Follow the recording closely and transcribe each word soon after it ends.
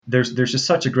there's just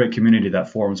such a great community that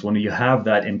forms when you have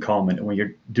that in common, and when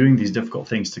you're doing these difficult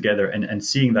things together, and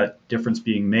seeing that difference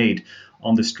being made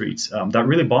on the streets. That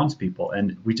really bonds people,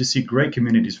 and we just see great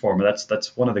communities form.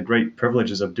 That's one of the great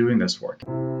privileges of doing this work.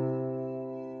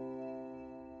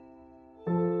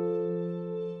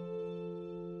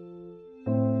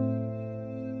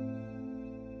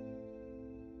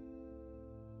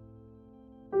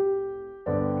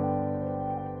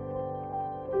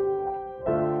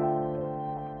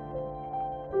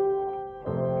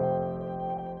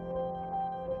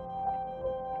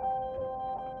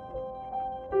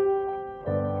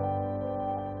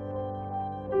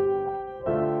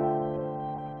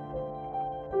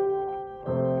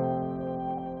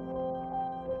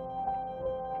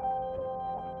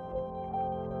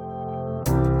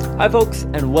 Hi folks,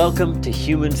 and welcome to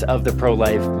Humans of the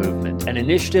Pro-Life Movement, an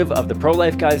initiative of the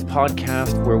Pro-Life Guys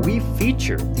podcast where we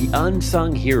feature the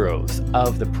unsung heroes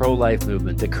of the pro-life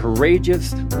movement, the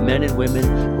courageous men and women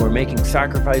who are making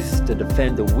sacrifices to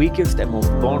defend the weakest and most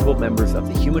vulnerable members of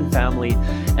the human family,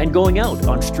 and going out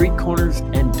on street corners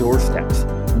and doorsteps,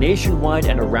 nationwide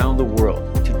and around the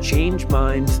world, to change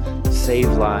minds,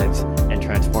 save lives, and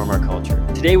transform our culture.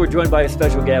 Today we're joined by a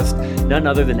special guest, none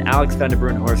other than Alex vande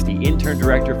Bruinhorst, the intern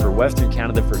director for Western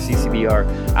Canada for CCBR.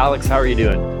 Alex, how are you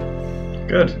doing?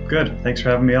 Good. Thanks for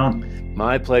having me on.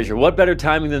 My pleasure. What better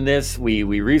timing than this? We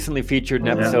recently featured an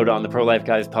episode on the Pro-Life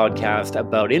Guys podcast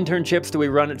about internships that we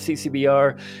run at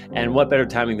CCBR, and what better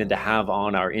timing than to have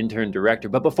on our intern director.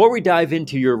 But before we dive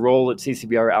into your role at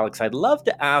CCBR, Alex, I'd love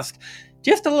to ask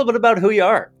just a little bit about who you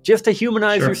are, just to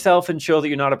humanize yourself and show that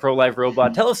you're not a pro-life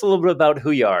robot. Tell us a little bit about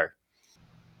who you are.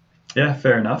 Yeah,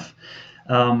 fair enough.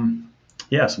 So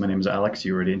my name is Alex.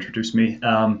 You already introduced me.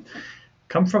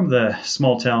 Come from the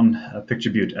small town, Picture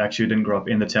Butte. Actually, I didn't grow up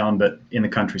in the town, but in the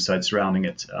countryside surrounding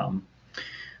it.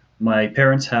 My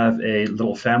parents have a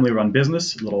little family-run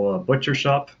business, a little butcher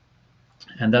shop,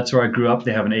 and that's where I grew up.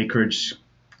 They have an acreage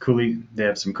coulee. They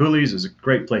have some coulees. It was a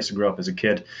great place to grow up as a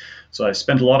kid. So I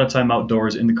spent a lot of time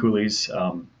outdoors in the coulees.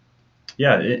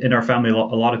 In our family, a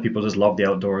lot of people just love the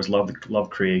outdoors, love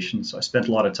creation. So I spent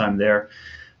a lot of time there.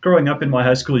 Growing up in my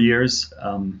high school years,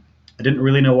 I didn't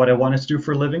really know what I wanted to do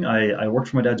for a living. I worked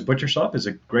for my dad's butcher shop. It's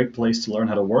a great place to learn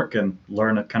how to work and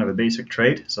learn a kind of a basic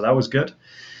trade. So that was good.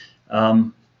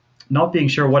 Not being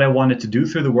sure what I wanted to do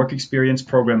through the work experience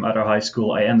program at our high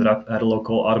school, I ended up at a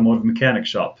local automotive mechanic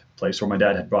shop, place where my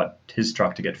dad had brought his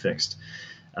truck to get fixed.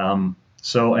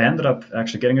 So I ended up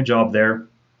actually getting a job there.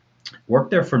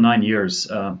 Worked there for 9 years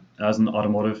as an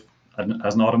automotive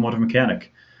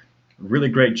mechanic. Really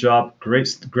great job, great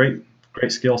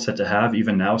skill set to have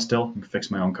even now. Still, I can fix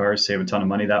my own cars, save a ton of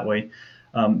money that way.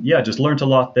 Just learned a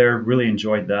lot there. Really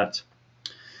enjoyed that.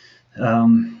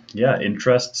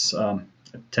 Interests. I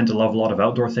tend to love a lot of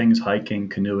outdoor things: hiking,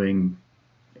 canoeing,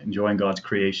 enjoying God's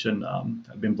creation.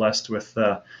 I've been blessed with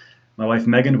my wife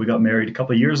Megan. We got married a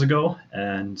couple of years ago,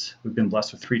 and we've been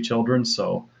blessed with 3 children.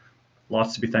 So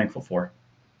lots to be thankful for.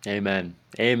 Amen.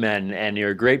 And you're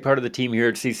a great part of the team here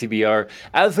at CCBR.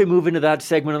 As we move into that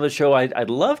segment of the show, I'd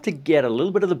love to get a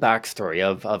little bit of the backstory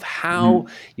of how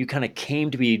you kind of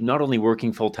came to be not only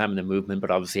working full-time in the movement,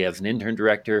 but obviously as an intern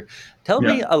director. Tell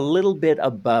me a little bit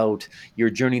about your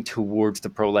journey towards the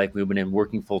pro-life movement and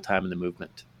working full-time in the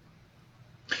movement.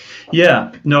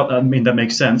 Yeah, no, I mean, that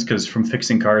makes sense, because from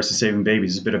fixing cars to saving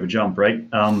babies is a bit of a jump, right?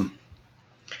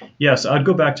 So I'd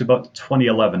go back to about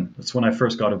 2011. That's when I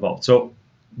first got involved. So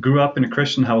grew up in a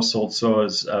Christian household, so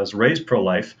I was raised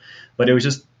pro-life, but it was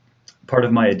just part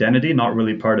of my identity, not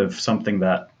really part of something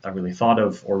that I really thought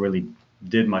of or really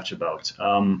did much about.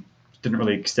 Didn't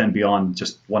really extend beyond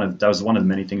just that was one of the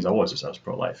many things I was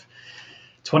pro-life.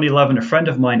 2011, a friend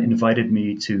of mine invited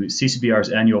me to CCBR's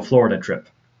annual Florida trip,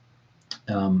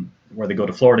 where they go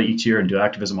to Florida each year and do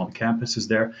activism on the campuses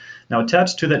there. Now,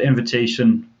 attached to that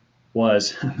invitation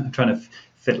was, I'm trying to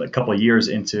fit like a couple of years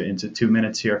into 2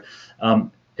 minutes here.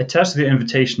 Attached to the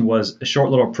invitation was a short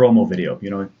little promo video,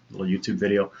 a little YouTube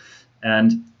video.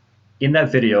 And in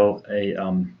that video,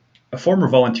 a former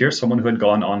volunteer, someone who had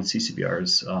gone on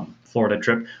CCBR's Florida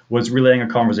trip, was relaying a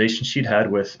conversation she'd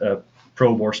had with a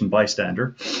pro-abortion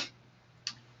bystander.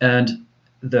 And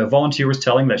the volunteer was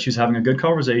telling that she was having a good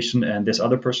conversation, and this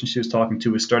other person she was talking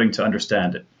to was starting to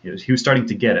understand it. He was starting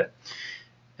to get it.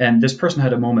 And this person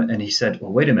had a moment, and he said,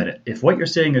 well, wait a minute. If what you're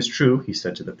saying is true, he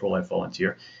said to the pro-life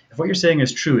volunteer, if what you're saying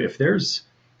is true, if there's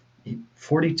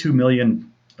 42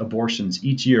 million abortions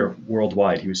each year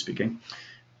worldwide, he was speaking,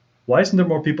 why isn't there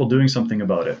more people doing something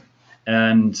about it?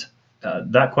 And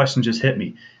that question just hit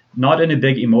me. Not in a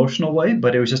big emotional way,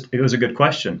 but it was a good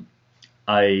question.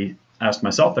 I asked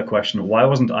myself that question, why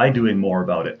wasn't I doing more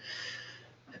about it?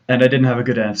 and I didn't have a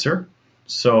good answer.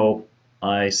 So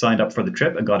I signed up for the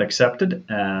trip and got accepted,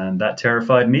 and that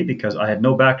terrified me because I had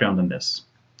no background in this.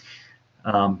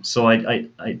 So I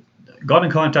got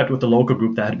in contact with the local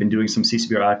group that had been doing some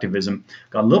CCBR activism,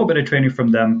 got a little bit of training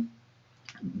from them,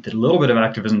 did a little bit of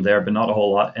activism there, but not a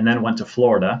whole lot, and then went to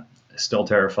Florida, still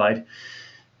terrified.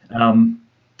 Um,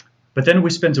 but then we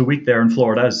spent a week there in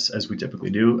Florida, as we typically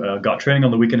do, got training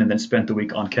on the weekend, and then spent the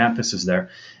week on campuses there.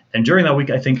 And during that week,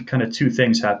 I think kind of two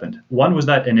things happened. One was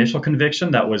that initial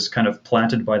conviction that was kind of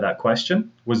planted by that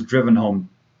question was driven home.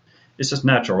 It's just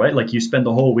natural, right? Like you spend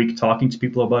the whole week talking to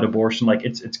people about abortion, like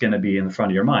it's going to be in the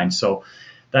front of your mind. So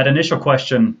that initial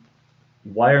question,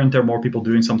 why aren't there more people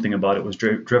doing something about it, was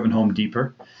driven home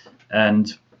deeper.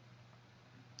 And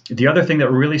the other thing that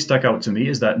really stuck out to me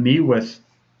is that me with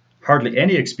hardly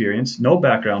any experience, no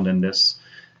background in this,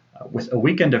 with a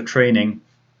weekend of training,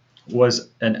 was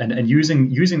and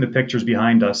using the pictures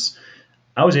behind us,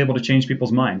 I was able to change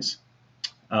people's minds.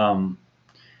 Um,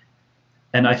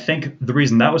 and I think the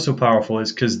reason that was so powerful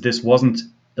is because it wasn't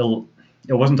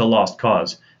a lost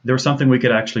cause. There was something we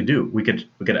could actually do. We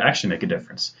could actually make a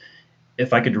difference.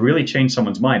 If I could really change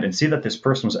someone's mind and see that this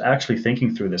person was actually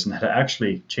thinking through this and had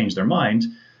actually changed their mind,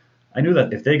 I knew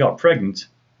that if they got pregnant,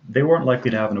 they weren't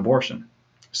likely to have an abortion.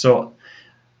 So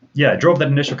yeah, it drove that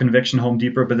initial conviction home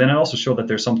deeper, but then it also showed that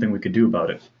there's something we could do about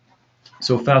it.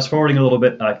 So fast forwarding a little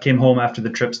bit, I came home after the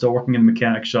trip, still working in a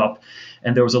mechanic shop,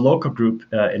 and there was a local group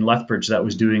in Lethbridge that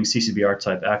was doing CCBR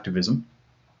type activism,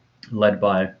 led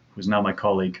by who's now my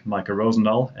colleague Micah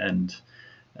Rosendahl and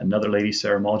another lady,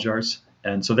 Sarah Maljars.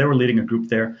 And so they were leading a group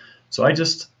there. So I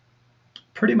just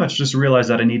pretty much just realized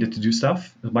that I needed to do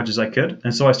stuff as much as I could,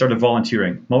 and so I started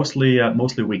volunteering, mostly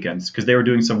weekends, because they were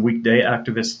doing some weekday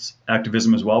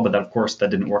activism as well. But that, of course, that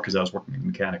didn't work because I was working in a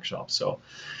mechanic shop. So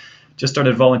just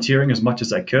started volunteering as much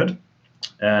as I could,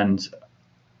 and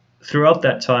throughout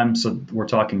that time, so we're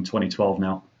talking 2012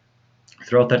 now.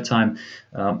 Throughout that time,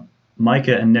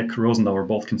 Micah and Nick Rosendahl were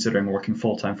both considering working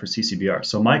full time for CCBR.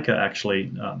 So Micah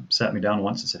actually sat me down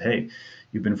once and said, "Hey,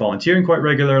 you've been volunteering quite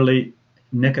regularly.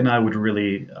 Nick and I would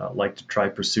really like to try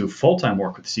pursue full-time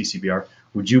work with CCBR.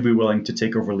 Would you be willing to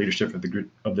take over leadership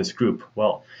of this group?"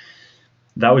 Well,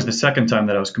 that was the second time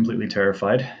that I was completely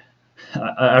terrified.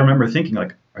 I remember thinking,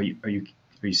 like, are you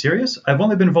serious? I've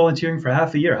only been volunteering for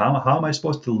half a year. How am I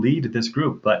supposed to lead this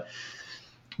group?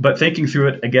 But thinking through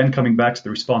it again, coming back to the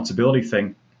responsibility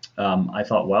thing, I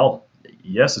thought, well,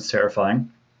 yes, it's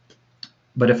terrifying.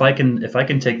 But if I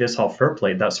can take this off her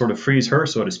plate, that sort of frees her,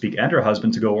 so to speak, and her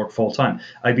husband to go work full time.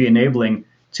 I'd be enabling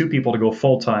two people to go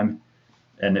full time,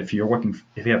 and if you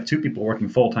have two people working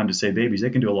full time to save babies, they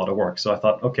can do a lot of work. So I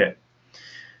thought, okay.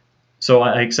 So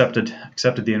I accepted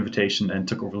the invitation and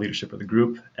took over leadership of the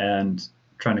group. And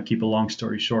trying to keep a long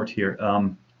story short here.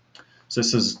 So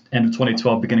this is end of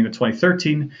 2012, beginning of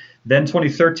 2013. Then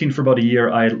 2013, for about a year,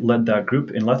 I led that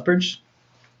group in Lethbridge.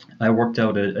 I worked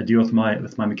out a deal with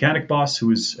my mechanic boss, who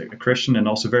was a Christian and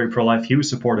also very pro-life. He was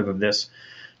supportive of this.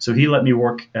 So he let me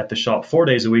work at the shop 4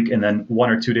 days a week, and then 1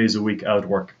 or 2 days a week I would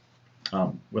work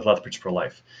with Lethbridge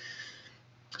Pro-Life.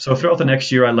 So throughout the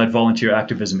next year, I led volunteer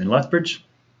activism in Lethbridge.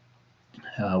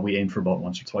 We aimed for about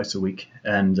once or twice a week.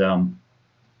 And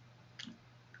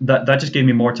that just gave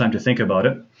me more time to think about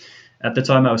it. At the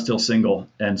time, I was still single,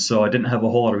 and so I didn't have a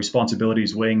whole lot of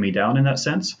responsibilities weighing me down in that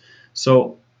sense.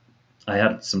 So I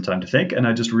had some time to think, and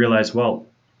I just realized, well,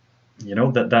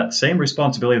 that same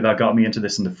responsibility that got me into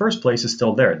this in the first place is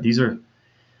still there.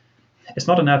 It's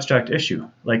not an abstract issue.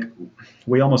 Like,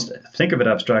 we almost think of it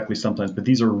abstractly sometimes, but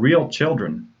these are real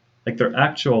children. Like, they're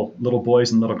actual little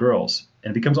boys and little girls.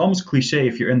 And it becomes almost cliche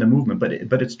if you're in the movement,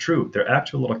 but it's true. They're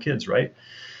actual little kids, right?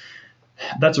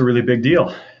 That's a really big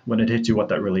deal when it hits you what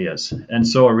that really is. And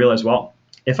so I realized, well,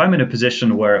 if I'm in a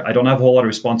position where I don't have a whole lot of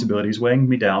responsibilities weighing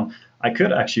me down, I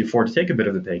could actually afford to take a bit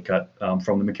of a pay cut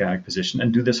from the mechanic position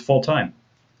and do this full time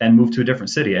and move to a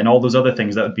different city and all those other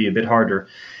things that would be a bit harder,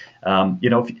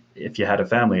 if you had a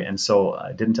family. And so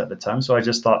I didn't at the time. So I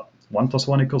just thought 1 +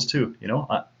 1 = 2.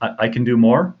 I can do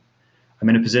more. I'm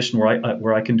in a position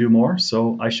where I can do more,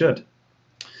 so I should.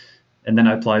 And then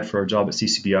I applied for a job at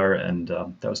CCBR, and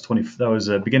that was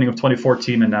beginning of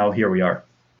 2014, and now here we are.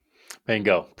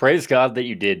 Bingo. Praise God that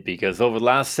you did, because over the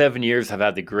last 7 years, I've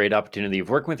had the great opportunity of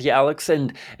working with you, Alex.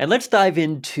 And let's dive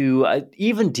into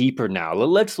even deeper now.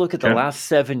 Let's look at the last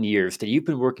 7 years that you've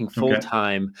been working full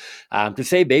time to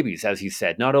save babies, as you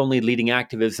said, not only leading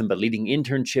activism, but leading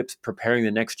internships, preparing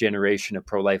the next generation of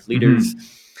pro-life leaders. Mm-hmm.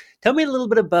 Tell me a little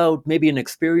bit about maybe an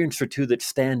experience or two that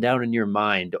stand out in your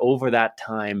mind over that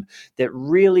time that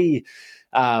really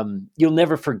you'll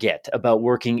never forget about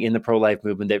working in the pro-life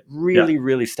movement, that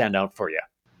really stand out for you.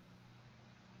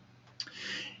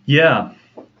 Yeah.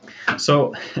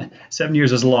 So 7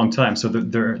 years is a long time. So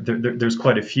there's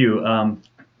quite a few.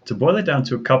 To boil it down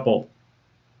to a couple,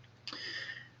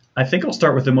 I think I'll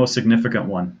start with the most significant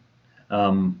one.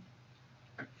 Um,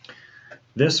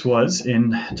 this was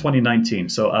in 2019.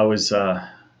 So I was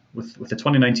with the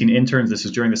 2019 interns. This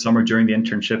was during the summer, during the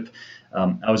internship.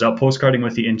 I was out postcarding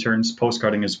with the interns.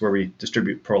 Postcarding is where we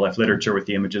distribute pro-life literature with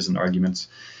the images and arguments.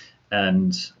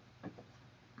 And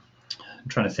I'm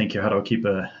trying to think here, how do I keep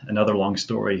another long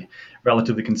story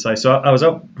relatively concise? So I was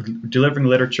out delivering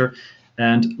literature,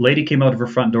 and a lady came out of her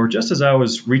front door just as I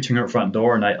was reaching her front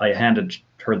door, and I handed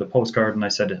her the postcard, and I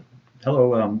said,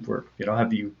 "Hello,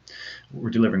 we're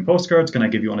delivering postcards. Can I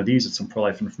give you one of these? It's some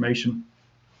pro-life information."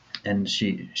 And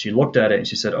she looked at it and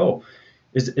she said, "Oh,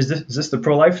 is this the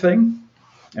pro-life thing?"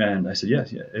 And I said,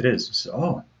 "Yes, yeah, it is." She said,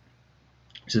 "Oh,"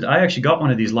 she said, "I actually got one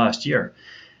of these last year."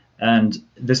 And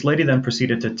this lady then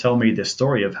proceeded to tell me this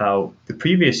story of how the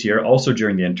previous year, also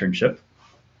during the internship,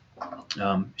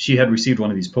 she had received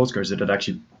one of these postcards that had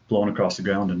actually blown across the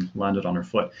ground and landed on her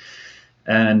foot.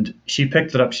 And she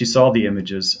picked it up, she saw the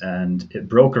images, and it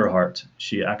broke her heart.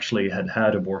 She actually had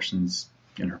had abortions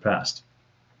in her past.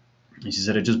 And she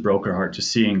said it just broke her heart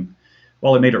just seeing,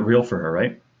 well, it made it real for her,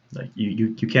 right? Like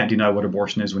you can't deny what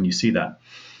abortion is when you see that.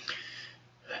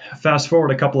 Fast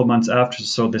forward a couple of months after,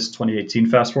 so this 2018,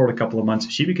 fast forward a couple of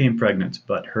months, she became pregnant,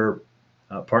 but her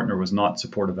partner was not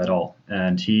supportive at all.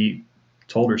 And he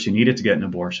told her she needed to get an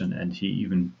abortion, and he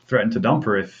even threatened to dump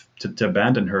her to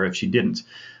abandon her if she didn't.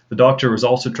 The doctor was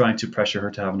also trying to pressure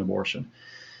her to have an abortion.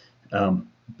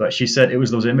 But she said it was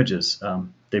those images.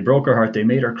 They broke her heart. They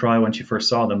made her cry when she first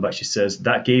saw them. But she says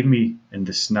that gave me, and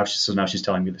this now, so now she's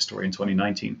telling me the story in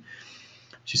 2019.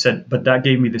 She said, but that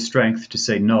gave me the strength to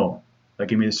say no. That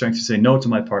gave me the strength to say no to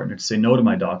my partner, to say no to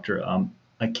my doctor.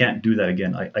 I can't do that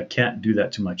again. I can't do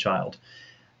that to my child.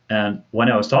 And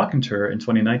when I was talking to her in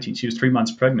 2019, she was 3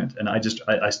 months pregnant. And I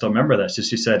still remember that. So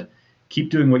she said, keep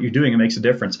doing what you're doing. It makes a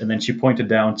difference. And then she pointed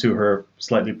down to her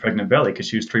slightly pregnant belly because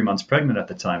she was 3 months pregnant at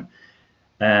the time.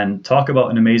 And talk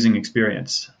about an amazing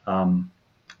experience.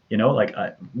 We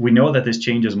know that this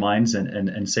changes minds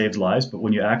and saves lives. But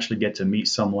when you actually get to meet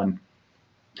someone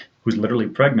who's literally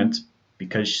pregnant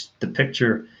because the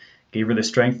picture gave her the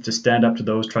strength to stand up to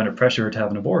those trying to pressure her to have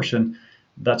an abortion,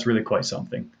 that's really quite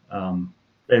something.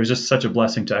 It was just such a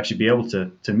blessing to actually be able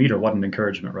to meet her. What an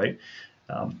encouragement, right?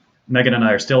 Megan and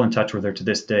I are still in touch with her to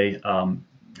this day.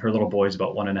 Her little boy is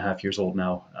about 1.5 years old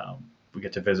now. We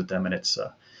get to visit them, and it's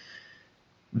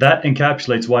that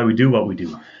encapsulates why we do what we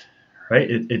do, right?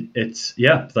 It's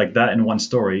like that in one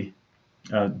story.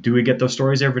 Do we get those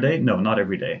stories every day? No, not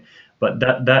every day. But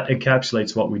that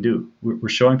encapsulates what we do. We're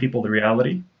showing people the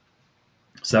reality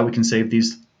so that we can save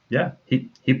these. Yeah,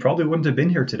 he probably wouldn't have been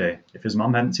here today if his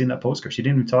mom hadn't seen that postcard. She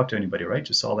didn't even talk to anybody, right?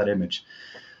 Just saw that image.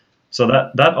 So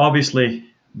that obviously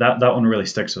that one really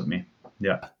sticks with me.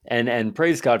 Yeah. And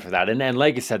praise God for that. And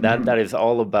like you said, that is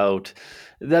all about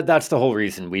that. That's the whole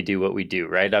reason we do what we do,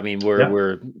 right? I mean,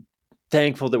 we're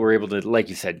thankful that we're able to, like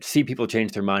you said, see people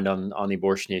change their mind on the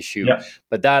abortion issue. Yeah.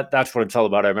 But that's what it's all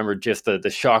about. I remember just the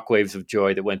shockwaves of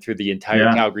joy that went through the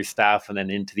entire Calgary staff and then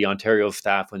into the Ontario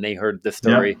staff when they heard the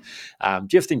story.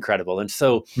 Just incredible. And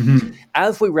so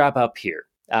as we wrap up here,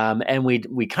 and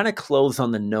we kind of close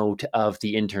on the note of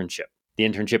the internship. The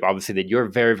internship, obviously, that you're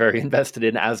very, very invested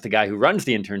in as the guy who runs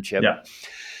the internship. Yeah.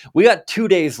 We got 2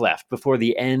 days left before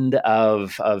the end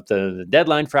of the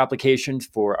deadline for applications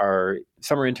for our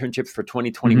summer internships for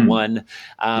 2021.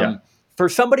 For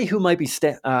somebody who might be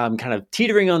kind of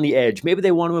teetering on the edge, maybe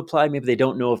they want to apply, maybe they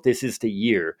don't know if this is the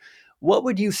year. What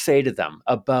would you say to them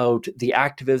about the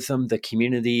activism, the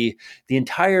community, the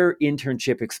entire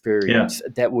internship experience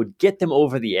that would get them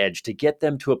over the edge, to get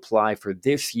them to apply for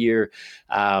this year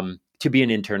to be an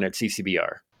intern at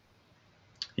CCBR?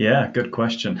 Yeah, good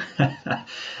question. That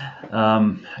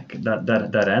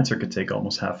answer could take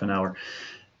almost half an hour.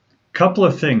 Couple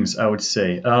of things I would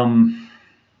say.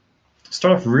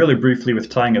 Start off really briefly with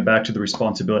tying it back to the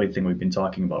responsibility thing we've been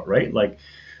talking about, right? Like,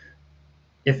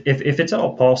 if it's at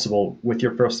all possible with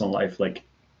your personal life, like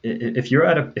if you're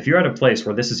at a place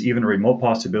where this is even a remote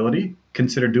possibility,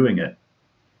 consider doing it.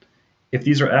 If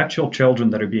these are actual children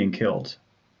that are being killed,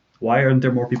 why aren't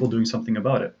there more people doing something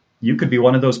about it? You could be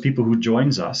one of those people who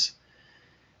joins us.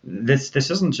 This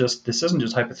isn't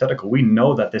just hypothetical. We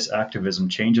know that this activism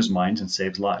changes minds and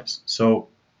saves lives. So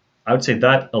I would say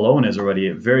that alone is already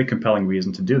a very compelling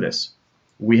reason to do this.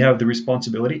 We have the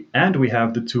responsibility and we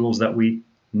have the tools that we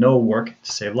know work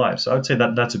to save lives. So I would say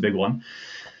that that's a big one.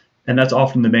 And that's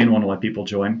often the main one why people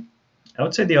join. I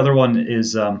would say the other one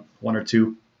is one or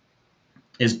two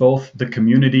is both the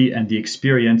community and the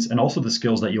experience and also the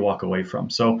skills that you walk away from.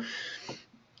 So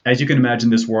as you can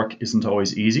imagine, this work isn't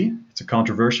always easy. It's a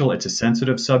controversial, it's a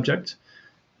sensitive subject.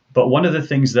 But one of the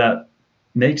things that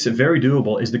makes it very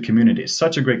doable is the community. It's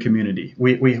such a great community.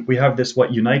 We have this,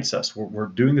 what unites us. We're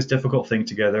doing this difficult thing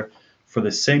together for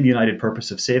the same united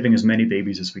purpose of saving as many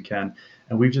babies as we can.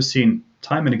 And we've just seen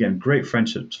time and again great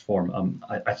friendships form.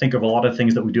 I think of a lot of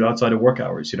things that we do outside of work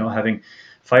hours, having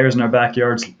fires in our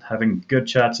backyards, having good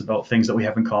chats about things that we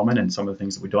have in common and some of the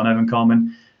things that we don't have in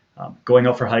common. Going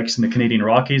out for hikes in the Canadian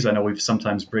Rockies. I know we've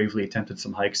sometimes bravely attempted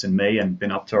some hikes in May and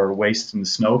been up to our waists in the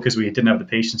snow because we didn't have the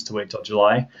patience to wait till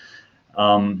July.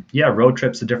 Road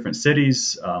trips to different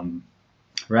cities,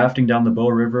 rafting down the Bow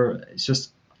River. It's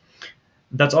just,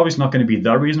 that's obviously not going to be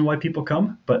the reason why people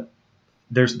come, but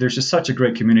there's just such a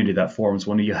great community that forms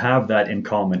when you have that in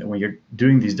common and when you're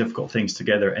doing these difficult things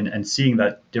together and seeing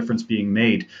that difference being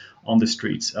made on the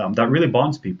streets. That really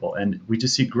bonds people, and we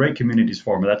just see great communities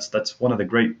form. That's one of the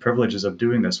great privileges of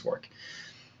doing this work.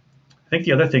 I think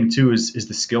the other thing too is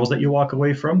the skills that you walk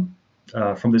away from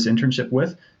this internship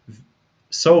with.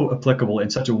 So applicable in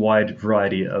such a wide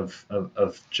variety of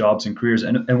jobs and careers.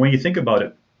 And when you think about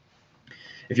it,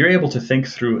 if you're able to think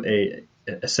through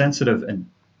a sensitive and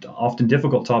often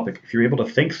difficult topic, if you're able to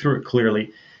think through it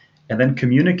clearly and then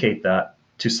communicate that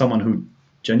to someone who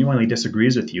genuinely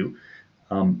disagrees with you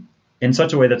in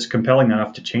such a way that's compelling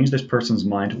enough to change this person's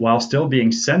mind while still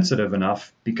being sensitive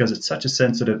enough, because it's such a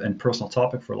sensitive and personal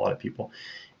topic for a lot of people.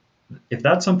 If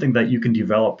that's something that you can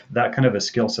develop, that kind of a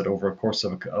skill set over a course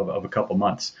of a couple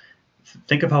months,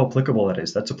 think of how applicable that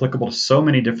is. That's applicable to so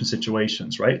many different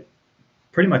situations, right?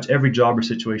 Pretty much every job or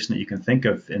situation that you can think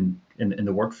of in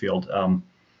the work field,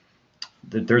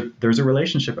 there's a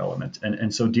relationship element.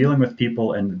 And so dealing with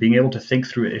people and being able to think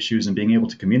through issues and being able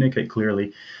to communicate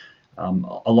clearly,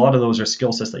 a lot of those are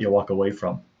skill sets that you walk away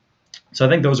from. So I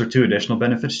think those are two additional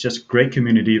benefits: just great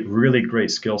community, really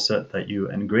great skill set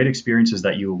and great experiences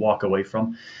that you walk away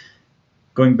from.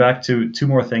 Going back to two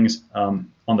more things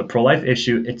on the pro-life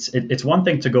issue, it's one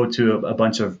thing to go to a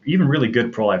bunch of even really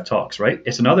good pro-life talks, right?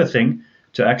 It's another thing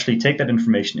to actually take that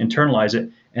information, internalize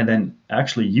it, and then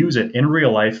actually use it in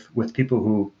real life with people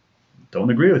who don't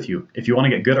agree with you. If you want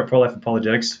to get good at pro-life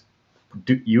apologetics,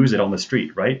 use it on the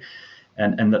street, right?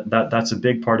 And that's a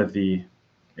big part of the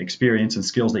experience and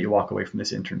skills that you walk away from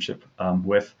this internship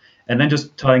with. And then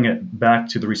just tying it back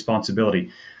to the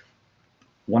responsibility.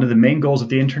 One of the main goals of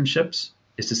the internships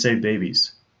is to save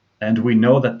babies. And we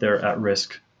know that they're at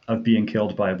risk of being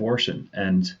killed by abortion.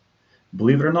 And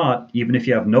believe it or not, even if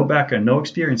you have no background, no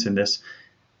experience in this,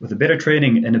 with a bit of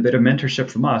training and a bit of mentorship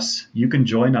from us, you can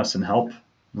join us and help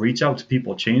reach out to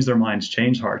people, change their minds,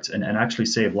 change hearts, and actually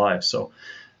save lives. So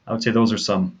I would say those are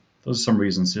some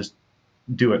reasons. Just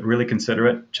do it, really consider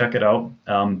it, check it out.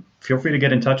 Feel free to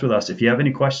get in touch with us. If you have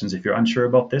any questions, if you're unsure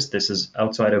about this is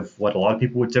outside of what a lot of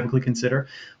people would typically consider.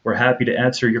 We're happy to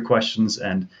answer your questions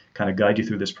and kind of guide you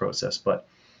through this process. But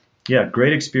yeah,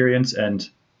 great experience and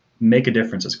make a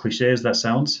difference. As cliche as that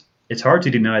sounds, it's hard to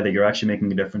deny that you're actually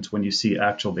making a difference when you see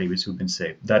actual babies who've been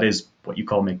saved. That is what you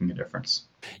call making a difference.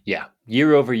 Yeah.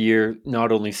 Year over year,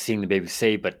 not only seeing the babies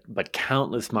saved, but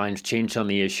countless minds changed on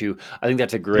the issue. I think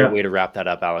that's a great way to wrap that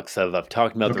up, Alex, of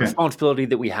talking about the responsibility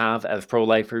that we have as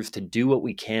pro-lifers to do what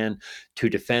we can to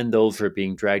defend those who are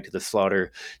being dragged to the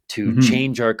slaughter, to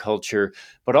change our culture,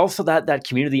 but also that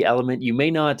community element. You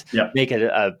may not make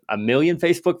a million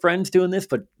Facebook friends doing this,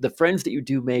 but the friends that you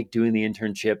do make doing the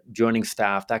internship, joining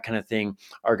staff, that kind of thing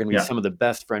are going to be some of the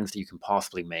best friends that you can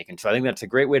possibly make. And so I think that's a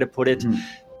great way to put it.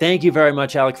 Thank you very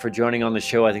much, Alex, for joining on the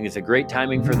show. I think it's a great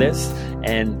timing for this.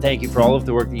 And thank you for all of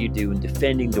the work that you do in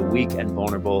defending the weak and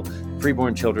vulnerable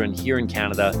preborn children here in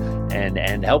Canada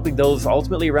and helping those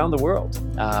ultimately around the world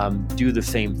do the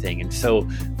same thing. And so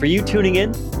for you tuning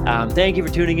in, thank you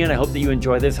for tuning in. I hope that you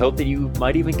enjoy this. Hope that you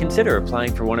might even consider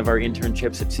applying for one of our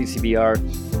internships at CCBR.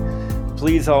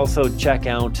 Please also check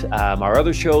out our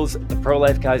other shows, the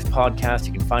Pro-Life Guys podcast.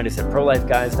 You can find us at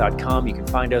prolifeguys.com. You can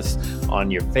find us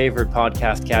on your favorite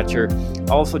podcast catcher.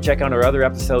 Also check out our other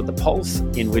episode, The Pulse,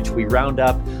 in which we round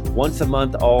up once a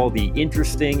month all the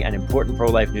interesting and important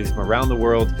pro-life news from around the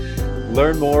world.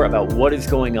 Learn more about what is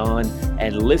going on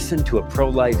and listen to a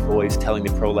pro-life voice telling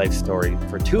the pro-life story.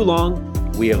 For too long,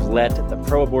 we have let the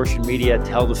pro-abortion media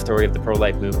tell the story of the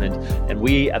pro-life movement, and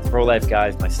we at the Pro-Life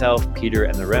Guys, myself, Peter,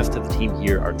 and the rest of the team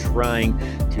here are trying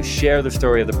to share the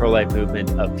story of the pro-life movement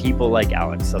of people like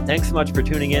Alex. So thanks so much for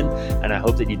tuning in, and I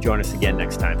hope that you join us again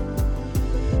next time.